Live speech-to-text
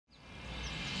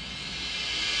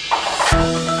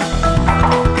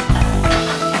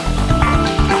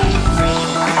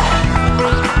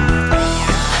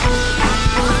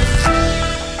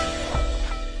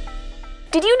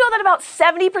that about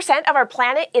 70% of our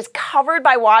planet is covered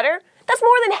by water? That's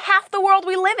more than half the world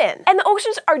we live in. And the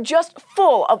oceans are just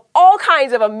full of all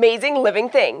kinds of amazing living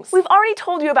things. We've already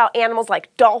told you about animals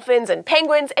like dolphins and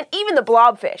penguins and even the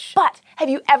blobfish. But have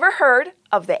you ever heard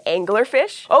of the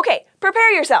anglerfish? Okay,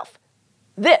 prepare yourself.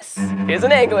 This is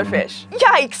an anglerfish.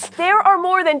 Yikes! There are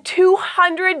more than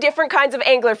 200 different kinds of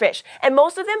anglerfish, and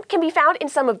most of them can be found in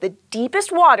some of the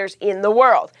deepest waters in the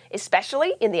world,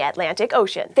 especially in the Atlantic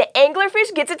Ocean. The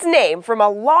anglerfish gets its name from a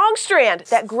long strand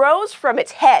that grows from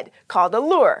its head, called a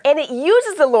lure, and it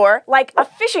uses the lure like a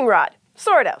fishing rod.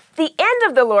 Sort of. The end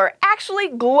of the lure actually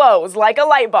glows like a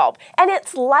light bulb, and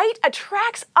its light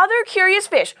attracts other curious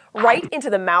fish right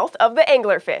into the mouth of the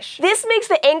anglerfish. This makes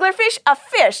the anglerfish a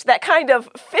fish that kind of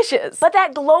fishes. But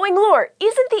that glowing lure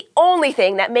isn't the only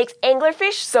thing that makes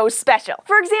anglerfish so special.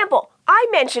 For example, I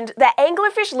mentioned that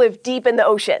anglerfish live deep in the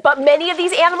ocean, but many of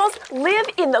these animals live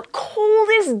in the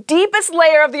coldest, deepest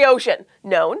layer of the ocean,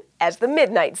 known as the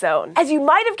midnight zone. As you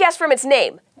might have guessed from its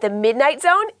name, the midnight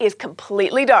zone is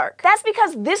completely dark. That's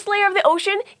because this layer of the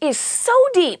ocean is so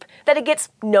deep that it gets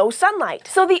no sunlight.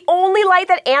 So the only light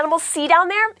that animals see down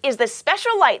there is the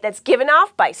special light that's given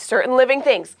off by certain living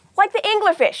things, like the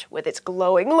anglerfish with its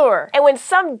glowing lure. And when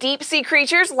some deep-sea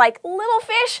creatures, like little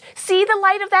fish, see the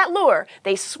light of that lure,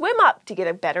 they swim up to get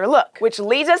a better look. Which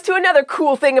leads us to another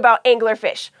cool thing about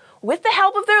anglerfish. With the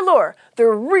help of their lure,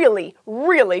 they're really,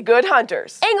 really good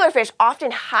hunters. Anglerfish often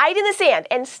hide in the sand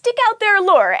and stick out their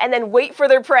lure and then wait for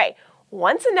their prey.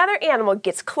 Once another animal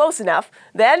gets close enough,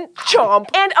 then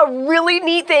chomp. And a really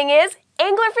neat thing is,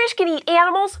 anglerfish can eat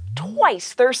animals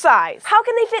twice their size. How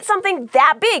can they fit something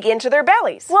that big into their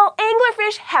bellies? Well,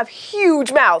 anglerfish have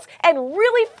huge mouths and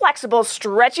really flexible,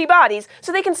 stretchy bodies,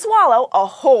 so they can swallow a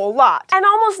whole lot. And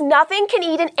almost nothing can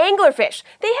eat an anglerfish.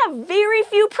 They have very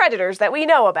few predators that we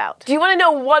know about. Do you want to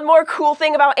know one more cool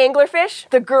thing about anglerfish?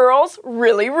 The girls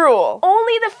really rule.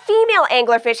 Only the female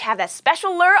anglerfish have that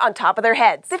special lure on top of their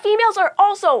heads. The females are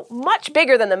also much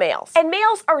bigger than the males, and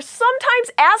males are sometimes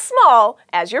as small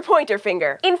as your pointer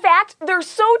finger. In fact, they're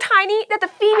so tiny that the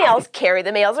females carry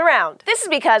the males around. This is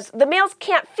because the males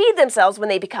can't feed themselves when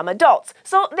they become adults,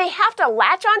 so they have to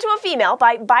latch onto a female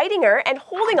by biting her and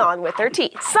holding on with their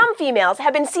teeth. Some females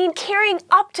have been seen carrying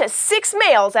up to 6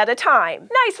 males at a time.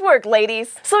 Nice work,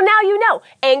 ladies! So now you know,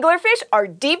 anglerfish are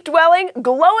deep-dwelling,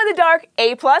 glow-in-the-dark,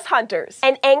 A+ hunters.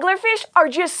 And anglerfish are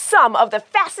just some of the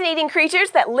fascinating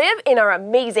creatures that live in our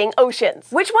amazing oceans.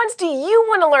 Which ones do you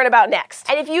want to learn about next?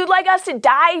 And if you'd like us to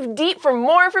dive deep for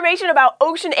more information about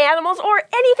ocean animals or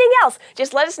anything else,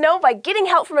 just let us know by getting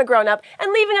help from a grown-up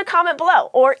and leaving a comment below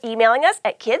or emailing us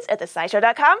at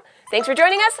kids@thescishow.com. Thanks for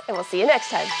joining us, and we'll see you next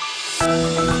time.